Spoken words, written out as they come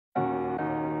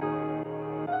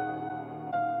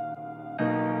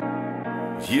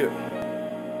Yeah,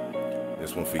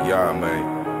 this one for y'all,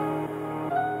 man.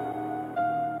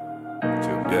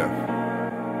 Till death.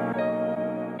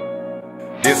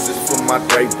 This is for my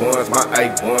day ones, my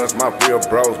A1s, my real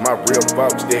bros, my real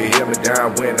folks. They hear me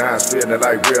down when I was feeling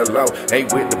like real low.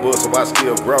 Ain't with the bull, so I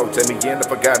still grow. Tell me again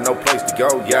if I got no place to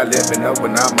go. Y'all let me know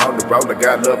when I'm on the road. I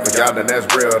got love for y'all, and that's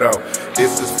real though.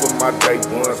 This is for my day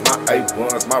ones, my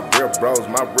A1s, my real bros,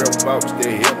 my real folks.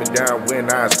 They hear me down when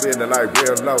I was feeling like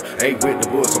real low. Ain't with the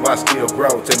bull, so I still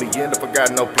grow. Tell me again if I got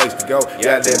no place to go.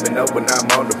 Y'all let me know when I'm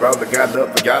on the road. I got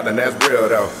love for y'all, and that's real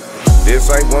though.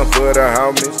 This ain't one for the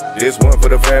homies, this one for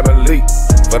the family.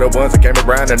 For the ones that came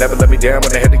around and never let me down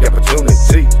when they had the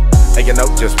opportunity. And you know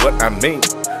just what I mean.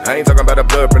 I ain't talking about a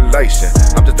blood relation,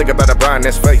 I'm just thinking about a blind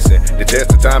that's facing the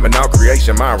test of time and all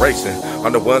creation, mind racing.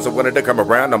 I'm the ones that wanted to come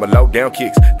around, I'm a low down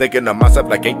kicks. Thinking of myself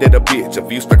like ain't that a bitch.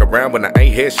 If you stuck around when I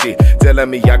ain't had shit, telling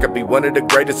me I could be one of the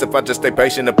greatest if I just stay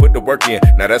patient and put the work in.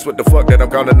 Now that's what the fuck that I'm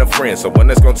calling a friend. So one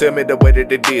that's gonna tell me the way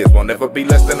that it is won't never be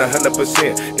less than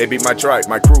 100%. They be my tribe,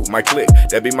 my crew, my clique.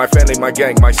 They be my family, my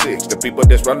gang, my six. The people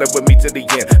that's rolling with me to the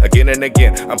end, again and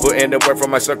again. I'm putting the work for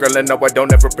my circle and no, I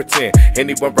don't ever pretend.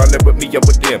 Anyone rolling with me, I'm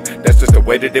with them. That's just the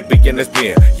way that it begin, it's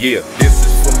been. Yeah, this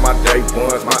is for my day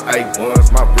ones, my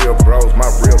A1s, my real bros, my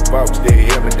real folks. They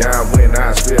hear me down when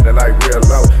I was feeling like real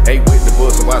low. Ain't with the bull,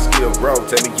 so I still grow.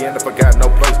 Tell me again if I got no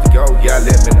place to go. Y'all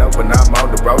let me know when I'm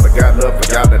on the road. I got love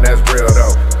for y'all, and that's real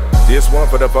though. This one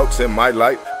for the folks in my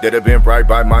life that have been right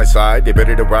by my side. They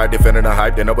ready to ride, they finna the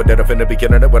hype. They know what that I'm finna be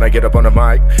killing it when I get up on the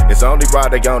mic. It's only right,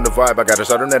 they on the vibe. I got a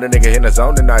shot on that a nigga in the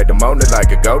zone tonight. I'm on it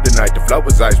like a golden night. The flow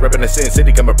is ice, reppin' the Sin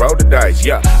City, come and roll the dice.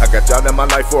 Yeah, I got y'all in my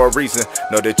life for a reason.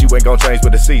 Know that you ain't gon' change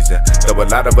with the season. Though a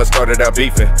lot of us started out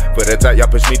beefing, for the time y'all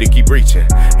push me to keep reaching.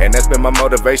 And that's been my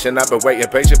motivation. I've been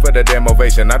waiting patient for the damn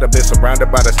ovation. I done been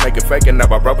surrounded by the snake and faking. Now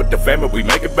I roll with the family, we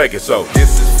make it bacon. So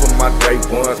this is for my day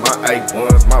ones, my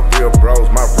A1s, my real bros,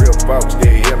 my real folks.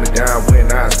 They hear me down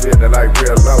when I was feeling like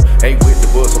real low. Ain't with the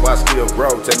bull, so I still grow.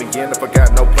 Tell me again if I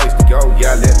got no place to go.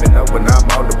 Y'all let me know when I'm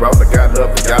on the road. I got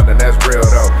love for y'all, and that's real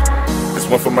though. This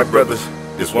one for my brothers,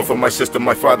 this one for my sister,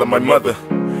 my father, my mother.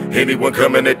 Anyone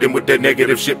coming at them with that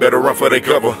negative shit better run for their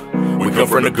cover. We come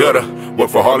from the gutter, work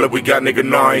for all that we got, nigga,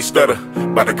 nah, I ain't stutter.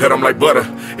 About to cut them like butter.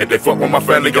 If they fuck with my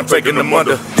family, I'm taking them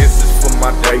under. This is for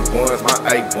my day ones, my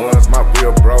A1s, my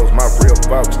real bros, my real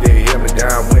folks. They hear me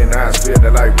down when I was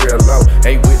feeling like real low.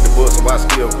 Ain't with the bull, so I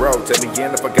still grow. Tell me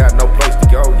again if I got no place to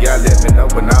go. Y'all let me know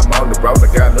when I'm on the road. I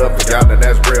got love for y'all, and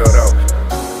that's real though.